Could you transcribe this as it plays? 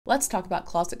Let's talk about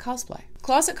closet cosplay.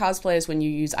 Closet cosplay is when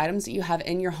you use items that you have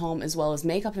in your home as well as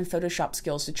makeup and Photoshop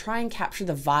skills to try and capture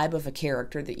the vibe of a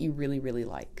character that you really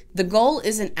like. The goal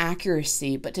isn't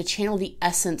accuracy, but to channel the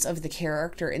essence of the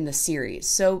character in the series.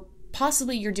 So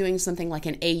possibly you're doing something like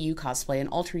an AU cosplay, an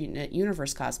alternate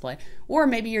universe cosplay, or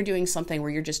maybe you're doing something where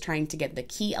you're just trying to get the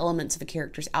key elements of a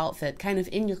character's outfit kind of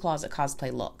in your closet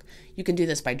cosplay look. You can do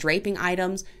this by draping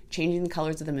items, changing the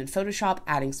colors of them in Photoshop,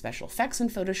 adding special effects in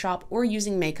Photoshop, or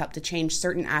using makeup to change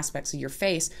certain aspects of your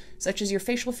face, such as your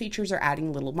facial features or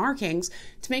adding little markings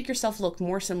to make yourself look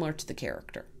more similar to the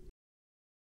character.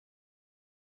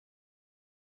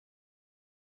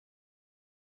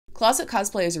 Closet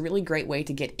cosplay is a really great way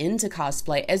to get into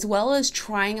cosplay, as well as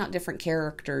trying out different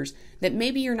characters that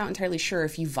maybe you're not entirely sure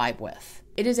if you vibe with.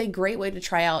 It is a great way to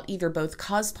try out either both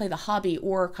cosplay the hobby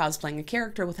or cosplaying a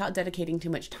character without dedicating too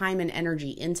much time and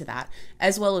energy into that,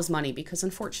 as well as money, because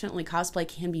unfortunately cosplay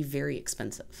can be very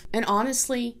expensive. And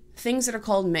honestly, things that are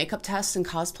called makeup tests and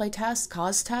cosplay tests,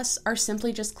 cos tests, are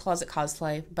simply just closet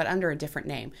cosplay, but under a different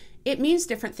name. It means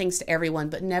different things to everyone,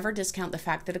 but never discount the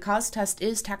fact that a cos test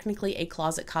is technically a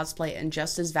closet cosplay and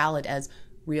just as valid as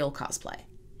real cosplay.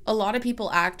 A lot of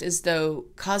people act as though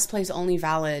cosplay is only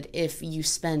valid if you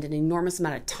spend an enormous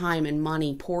amount of time and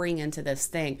money pouring into this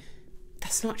thing.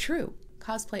 That's not true.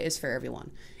 Cosplay is for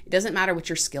everyone. It doesn't matter what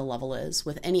your skill level is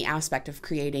with any aspect of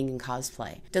creating and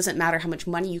cosplay. It doesn't matter how much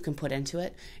money you can put into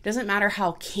it. It doesn't matter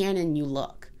how canon you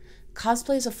look.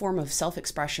 Cosplay is a form of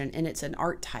self-expression and it's an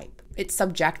art type. It's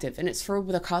subjective and it's for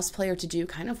the cosplayer to do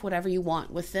kind of whatever you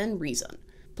want within reason.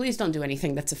 Please don't do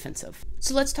anything that's offensive.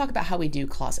 So let's talk about how we do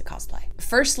closet cosplay.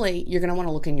 Firstly, you're going to want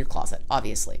to look in your closet,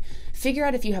 obviously. Figure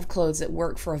out if you have clothes that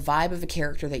work for a vibe of a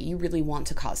character that you really want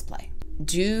to cosplay.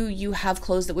 Do you have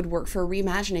clothes that would work for a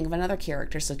reimagining of another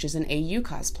character, such as an AU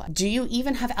cosplay? Do you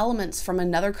even have elements from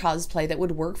another cosplay that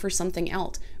would work for something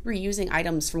else? Reusing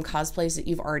items from cosplays that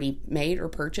you've already made or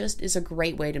purchased is a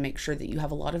great way to make sure that you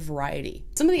have a lot of variety.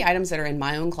 Some of the items that are in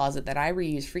my own closet that I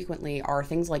reuse frequently are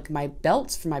things like my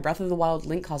belts from my Breath of the Wild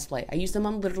Link cosplay. I use them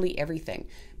on literally everything.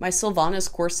 My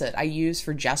Sylvanas corset I use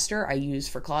for Jester, I use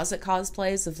for closet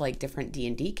cosplays of like different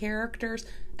D&D characters,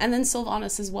 and then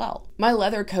Sylvanas as well. My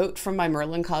leather coat from my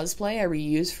Merlin cosplay I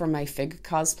reuse from my Fig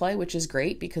cosplay, which is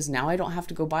great because now I don't have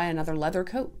to go buy another leather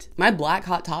coat. My black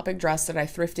Hot Topic dress that I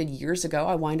thrifted years ago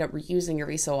I wind up reusing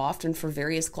every so often for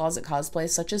various closet cosplays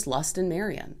such as Lust and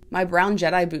Marion. My brown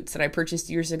Jedi boots that I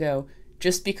purchased years ago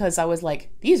just because I was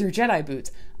like, these are Jedi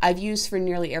boots, I've used for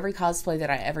nearly every cosplay that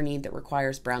I ever need that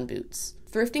requires brown boots.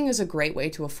 Thrifting is a great way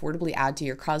to affordably add to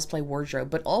your cosplay wardrobe,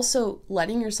 but also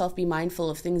letting yourself be mindful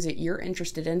of things that you're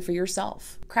interested in for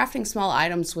yourself. Crafting small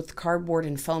items with cardboard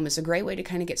and foam is a great way to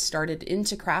kind of get started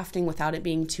into crafting without it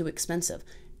being too expensive.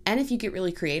 And if you get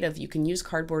really creative, you can use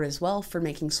cardboard as well for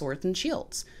making swords and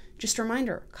shields. Just a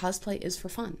reminder, cosplay is for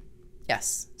fun.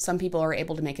 Yes, some people are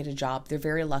able to make it a job. They're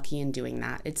very lucky in doing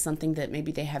that. It's something that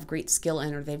maybe they have great skill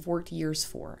in or they've worked years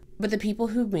for. But the people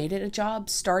who made it a job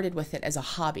started with it as a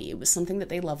hobby. It was something that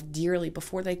they loved dearly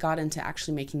before they got into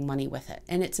actually making money with it.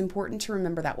 And it's important to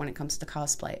remember that when it comes to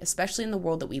cosplay, especially in the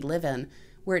world that we live in,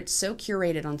 where it's so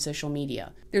curated on social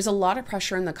media. There's a lot of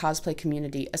pressure in the cosplay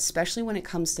community, especially when it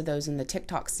comes to those in the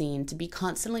TikTok scene, to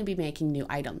constantly be making new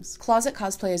items. Closet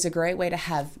cosplay is a great way to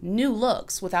have new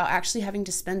looks without actually having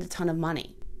to spend a ton of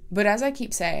money. But as I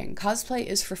keep saying, cosplay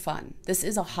is for fun. This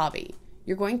is a hobby.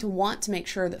 You're going to want to make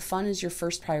sure that fun is your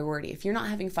first priority. If you're not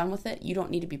having fun with it, you don't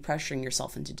need to be pressuring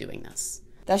yourself into doing this.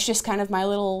 That's just kind of my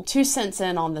little 2 cents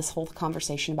in on this whole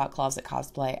conversation about closet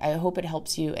cosplay. I hope it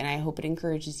helps you and I hope it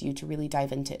encourages you to really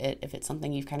dive into it if it's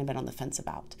something you've kind of been on the fence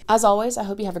about. As always, I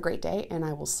hope you have a great day and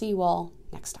I will see you all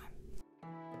next time.